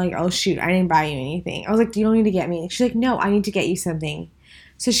shoot, I didn't buy you anything. I was like, you don't need to get me. She's like, no, I need to get you something.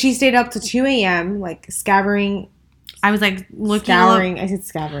 So she stayed up to 2 a.m. like scouring. I was like looking all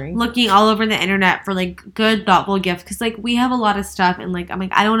over the internet for like good thoughtful gifts because like we have a lot of stuff and like I'm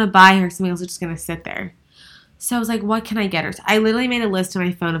like I don't want to buy her something else that's just gonna sit there. So I was like, what can I get her? So I literally made a list on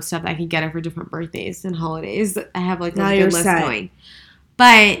my phone of stuff that I could get her for different birthdays and holidays. I have like a good list going.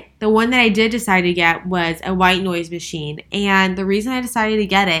 But the one that I did decide to get was a white noise machine. And the reason I decided to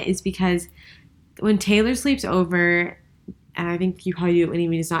get it is because when Taylor sleeps over, and I think you probably do it when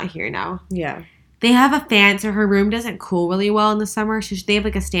Amy's not here now. Yeah. They have a fan, so her room doesn't cool really well in the summer. So they have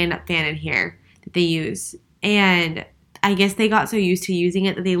like a stand-up fan in here that they use. And I guess they got so used to using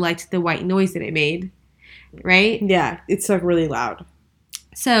it that they liked the white noise that it made. Right? Yeah. It's like really loud.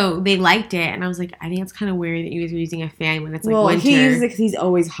 So they liked it, and I was like, I think it's kind of weird that you guys are using a fan when it's like winter. He uses it because he's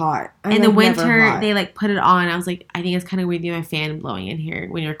always hot. In the winter, they like put it on. I was like, I think it's kind of weird you have a fan blowing in here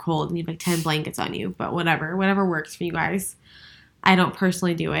when you're cold and you have like 10 blankets on you. But whatever works for you guys. I don't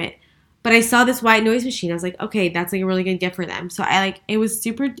personally do it. But I saw this white noise machine. I was like, okay, that's like a really good gift for them. So I like, it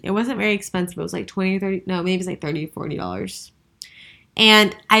wasn't very expensive. It was like $20 or $30, no, maybe it's like $30 or $40.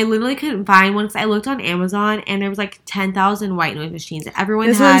 And I literally couldn't find one because I looked on Amazon and there was like 10,000 white noise machines. It's under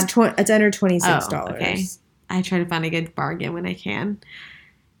 $26. Oh, okay. I try to find a good bargain when I can.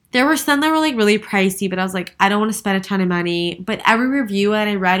 There were some that were like really pricey, but I was like, I don't want to spend a ton of money. But every review that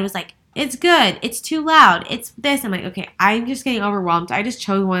I read was like, it's good. It's too loud. It's this. I'm like, okay, I'm just getting overwhelmed. I just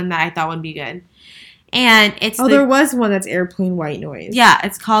chose one that I thought would be good. And it's there was one that's airplane white noise. Yeah,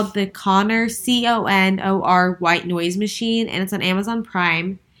 it's called the Conor CONOR white noise machine, and it's on Amazon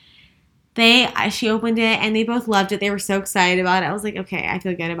Prime. She opened it and they both loved it. They were so excited about it. I was like, okay, I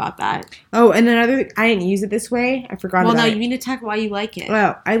feel good about that. Oh, and I didn't use it this way. I forgot about it. Well, no, you need to talk why you like it.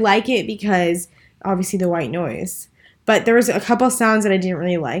 Well, I like it because obviously the white noise. But there was a couple sounds that I didn't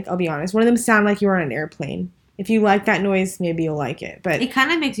really like, I'll be honest. One of them sounded like you were on an airplane. If you like that noise, maybe you'll like it. But it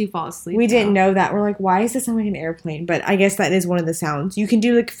kind of makes you fall asleep. We didn't know that. We're like, why does this sound like an airplane? But I guess that is one of the sounds. You can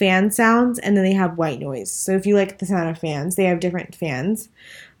do like fan sounds, and then they have white noise. So if you like the sound of fans, they have different fans.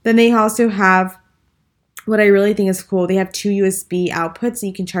 Then they also have, what I really think is cool, they have 2 USB outputs so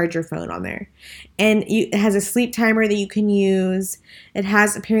you can charge your phone on there. And it has a sleep timer that you can use. It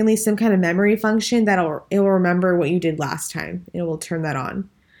has apparently some kind of memory function it will remember what you did last time. It will turn that on.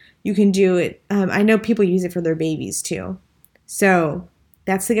 You can do it. I know people use it for their babies too. So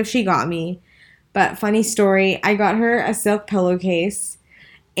that's the gift she got me. But funny story, I got her a silk pillowcase.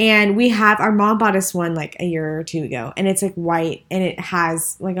 And our mom bought us one like a year or two ago. And it's like white and it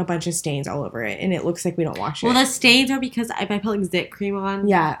has like a bunch of stains all over it. And it looks like we don't wash it. Well, the stains are because I put like zit cream on.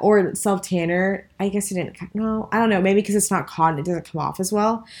 Yeah, or self-tanner. I guess it didn't. No, I don't know. Maybe because it's not cotton, it doesn't come off as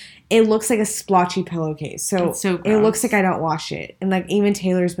well. It looks like a splotchy pillowcase. So it looks like I don't wash it. And like even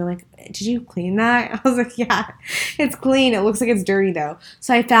Taylor's been like, did you clean that? I was like, yeah, it's clean. It looks like it's dirty though.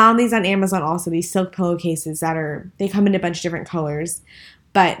 So I found these on Amazon also, these silk pillowcases they come in a bunch of different colors.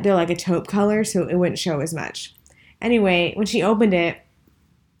 But they're like a taupe color, so it wouldn't show as much. Anyway, when she opened it,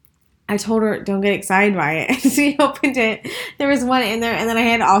 I told her, don't get excited by it. She opened it. There was one in there, and then I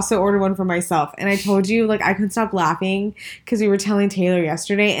had also ordered one for myself. And I told you, like, I couldn't stop laughing because we were telling Taylor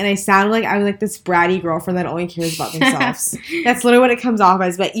yesterday, and I sounded like I was like this bratty girlfriend that only cares about themselves. That's literally what it comes off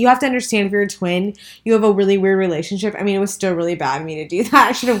as. But you have to understand, if you're a twin, you have a really weird relationship. I mean, it was still really bad of me to do that.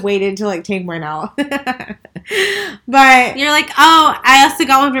 I should have waited to, like, take mine out. But you're like, oh, I also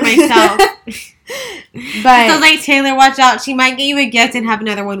got one for myself. But so like, Taylor, watch out. She might get you a gift and have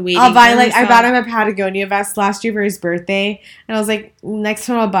another one waiting. I'll buy I bought him a Patagonia vest last year for his birthday, and I was like, next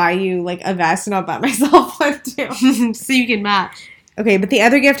time I'll buy you like a vest and I'll buy myself one too, so you can match. Okay, but the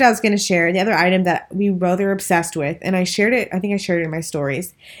other gift I was going to share, the other item that we both are obsessed with, and I shared it in my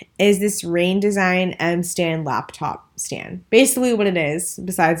stories, is this Rain Design M Stand laptop stand. Basically what it is,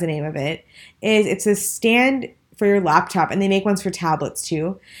 besides the name of it, is it's a stand for your laptop, and they make ones for tablets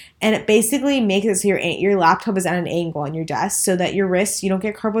too. And it basically makes it so your laptop is at an angle on your desk so that your wrists, you don't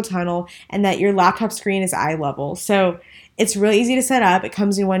get carpal tunnel, and that your laptop screen is eye level. So it's really easy to set up. It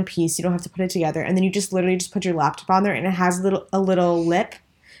comes in one piece. You don't have to put it together. And then you just literally just put your laptop on there, and it has a little lip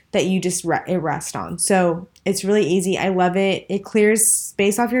that you just rest on. So it's really easy. I love it. It clears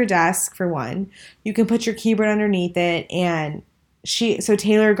space off your desk for one. You can put your keyboard underneath it. And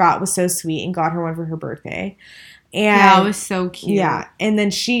Taylor was so sweet and got her one for her birthday. And yeah, it was so cute. Yeah. And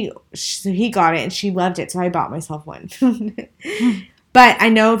then he got it and she loved it. So I bought myself one. But I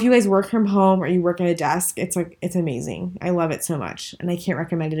know if you guys work from home or you work at a desk, it's amazing. I love it so much, and I can't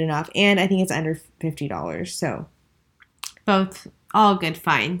recommend it enough. And I think it's under $50. So both all good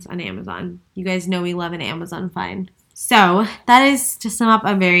finds on Amazon. You guys know we love an Amazon find. So that is, to sum up,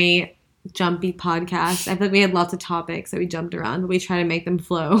 a very jumpy podcast. I feel like we had lots of topics that we jumped around, but we try to make them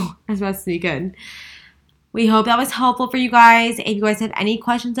flow as best as we could. We hope that was helpful for you guys. If you guys have any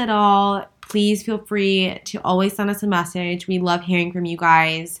questions at all, please feel free to always send us a message. We love hearing from you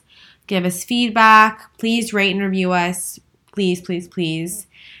guys. Give us feedback. Please rate and review us. Please, please, please.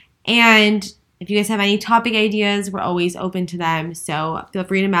 And if you guys have any topic ideas, we're always open to them. So feel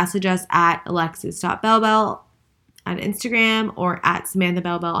free to message us at alexis.bellbell on Instagram or at Samantha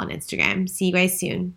Bellbell on Instagram. See you guys soon.